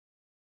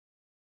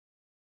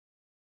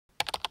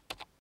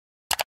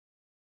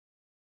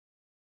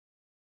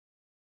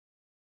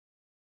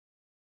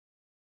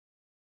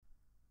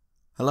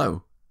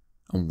Hello,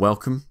 and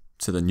welcome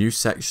to the new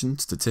section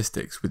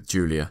Statistics with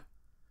Julia.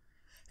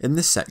 In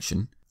this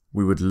section,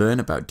 we would learn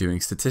about doing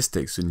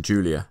statistics in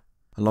Julia,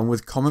 along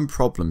with common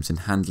problems in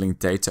handling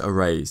data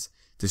arrays,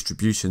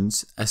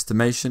 distributions,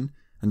 estimation,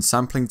 and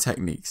sampling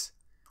techniques.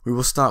 We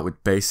will start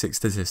with basic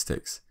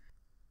statistics,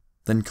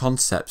 then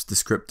concepts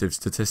descriptive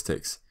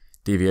statistics,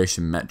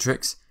 deviation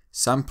metrics,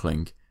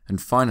 sampling, and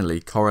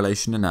finally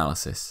correlation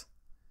analysis.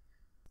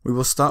 We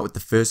will start with the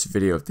first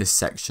video of this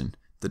section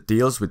that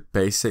deals with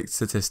basic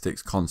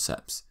statistics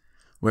concepts,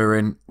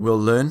 wherein we'll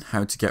learn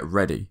how to get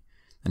ready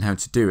and how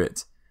to do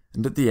it,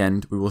 and at the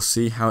end we will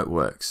see how it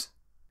works.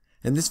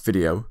 In this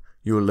video,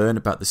 you will learn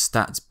about the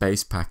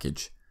stats-based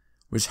package,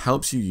 which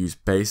helps you use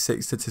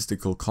basic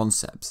statistical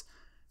concepts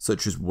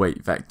such as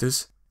weight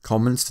vectors,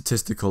 common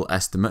statistical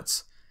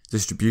estimates,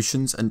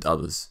 distributions, and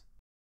others.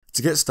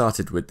 To get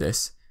started with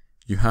this,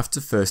 you have to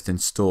first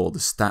install the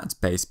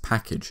stats-based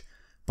package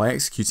by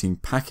executing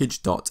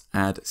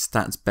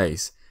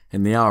package.add_statsbase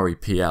in the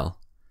REPL.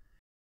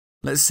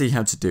 Let's see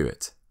how to do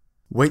it.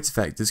 Weight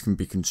vectors can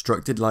be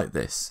constructed like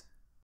this.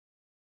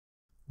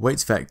 Weight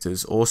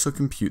vectors also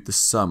compute the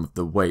sum of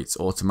the weights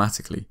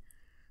automatically,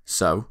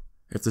 so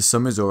if the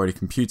sum is already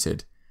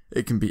computed,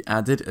 it can be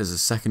added as a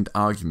second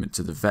argument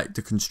to the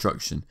vector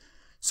construction,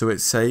 so it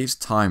saves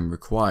time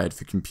required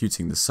for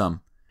computing the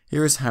sum.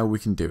 Here is how we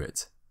can do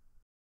it.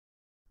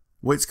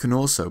 Weights can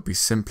also be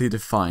simply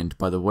defined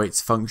by the weights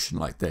function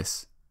like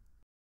this.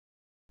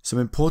 Some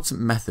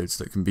important methods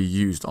that can be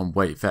used on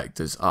weight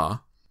vectors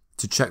are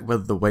to check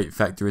whether the weight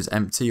vector is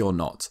empty or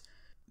not.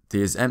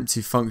 The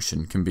isEmpty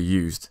function can be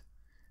used.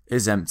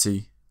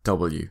 IsEmpty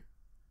W.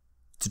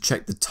 To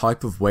check the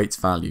type of weight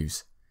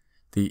values,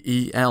 the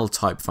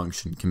EL_type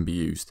function can be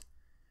used.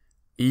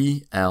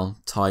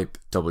 EL_type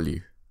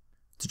W.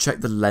 To check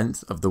the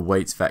length of the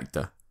weight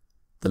vector,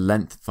 the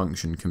length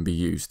function can be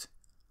used.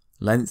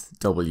 Length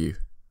W.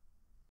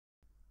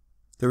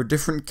 There are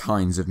different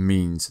kinds of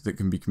means that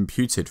can be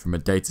computed from a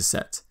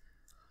dataset,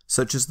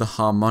 such as the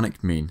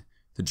harmonic mean,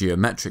 the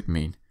geometric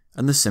mean,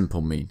 and the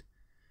simple mean.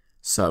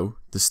 So,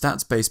 the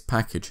stats-based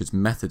package has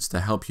methods to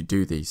help you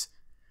do these.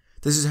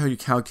 This is how you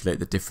calculate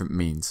the different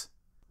means.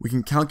 We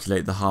can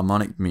calculate the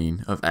harmonic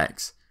mean of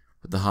x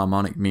with the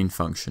harmonic mean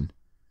function.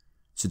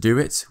 To do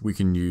it, we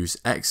can use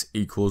x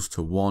equals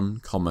to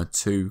 1,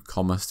 2,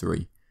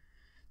 3.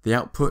 The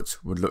output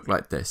would look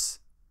like this.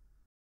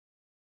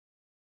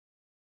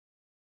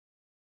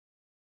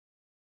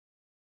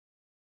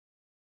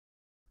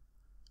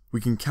 We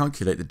can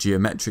calculate the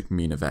geometric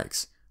mean of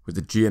x with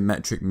the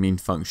geometric mean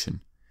function.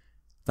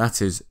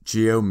 That is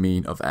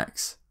geomean of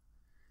x.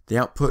 The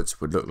output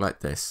would look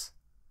like this.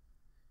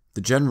 The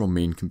general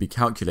mean can be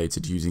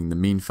calculated using the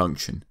mean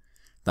function.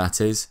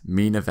 That is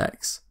mean of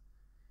x.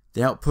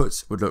 The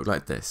output would look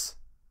like this.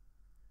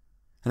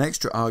 An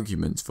extra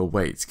argument for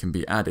weight can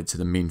be added to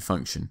the mean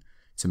function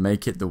to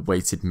make it the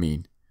weighted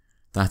mean.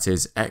 That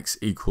is x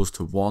equals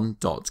to 1,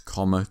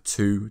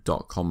 2,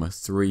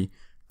 3.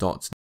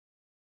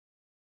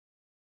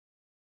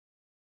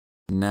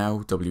 Now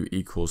W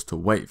equals to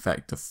weight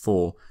vector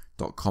 4,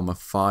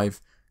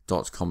 5,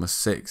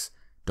 6,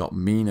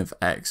 mean of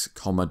x,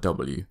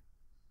 W.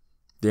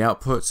 The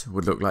output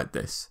would look like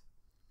this.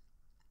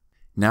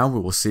 Now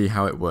we will see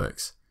how it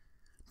works.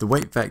 The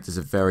weight vectors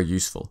are very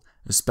useful,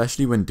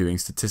 especially when doing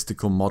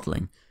statistical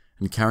modeling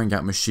and carrying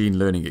out machine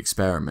learning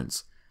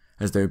experiments,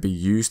 as they will be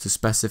used to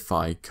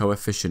specify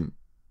coefficient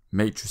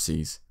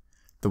matrices,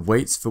 the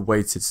weights for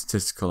weighted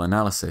statistical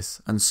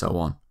analysis, and so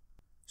on.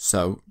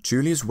 So,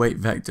 Julia's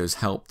weight vectors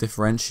help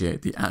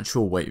differentiate the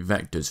actual weight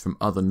vectors from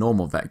other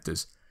normal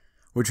vectors,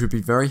 which would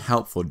be very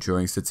helpful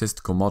during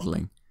statistical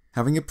modeling.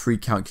 Having a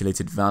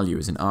pre-calculated value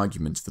as an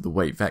argument for the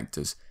weight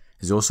vectors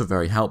is also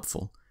very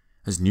helpful,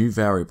 as new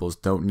variables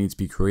don't need to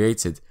be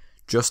created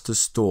just to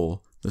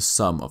store the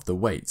sum of the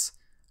weights,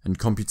 and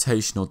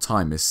computational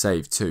time is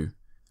saved too.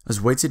 As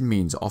weighted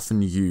means are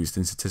often used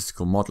in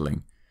statistical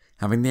modeling,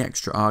 having the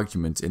extra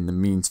argument in the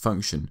means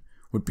function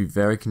would be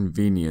very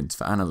convenient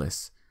for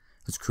analysts,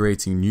 as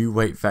creating new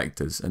weight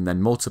vectors and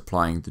then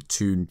multiplying the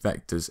two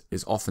vectors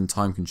is often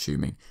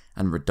time-consuming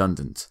and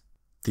redundant.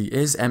 The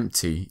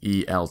isEmpty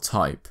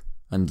EL_type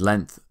and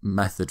length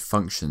method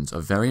functions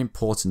are very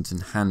important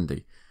and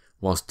handy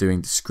whilst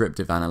doing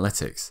descriptive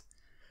analytics.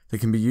 They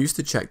can be used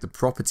to check the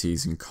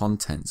properties and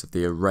contents of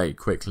the array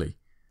quickly.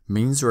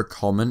 Means are a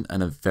common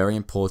and a very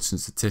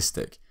important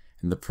statistic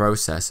in the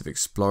process of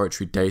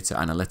exploratory data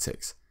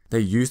analytics. They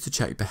are used to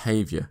check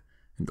behavior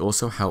and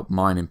also help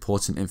mine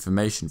important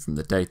information from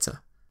the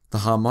data. The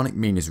harmonic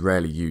mean is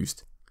rarely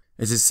used.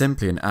 It is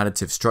simply an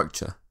additive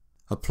structure,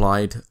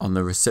 applied on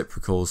the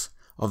reciprocals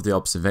of the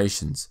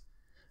observations,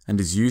 and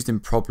is used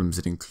in problems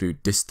that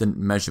include distant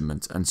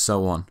measurement and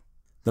so on.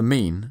 The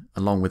mean,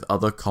 along with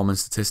other common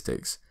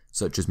statistics,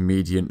 such as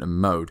median and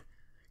mode,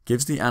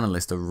 gives the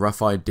analyst a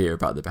rough idea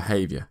about the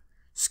behavior,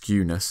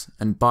 skewness,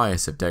 and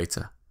bias of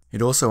data.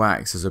 It also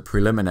acts as a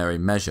preliminary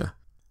measure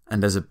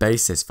and as a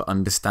basis for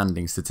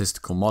understanding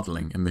statistical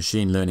modeling and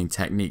machine learning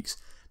techniques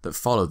that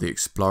follow the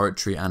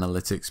exploratory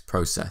analytics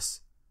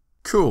process.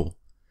 Cool!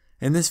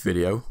 In this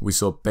video, we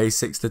saw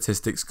basic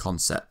statistics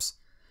concepts.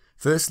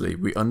 Firstly,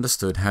 we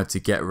understood how to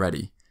get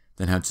ready,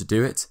 then how to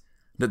do it,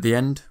 and at the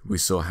end, we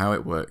saw how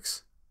it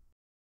works.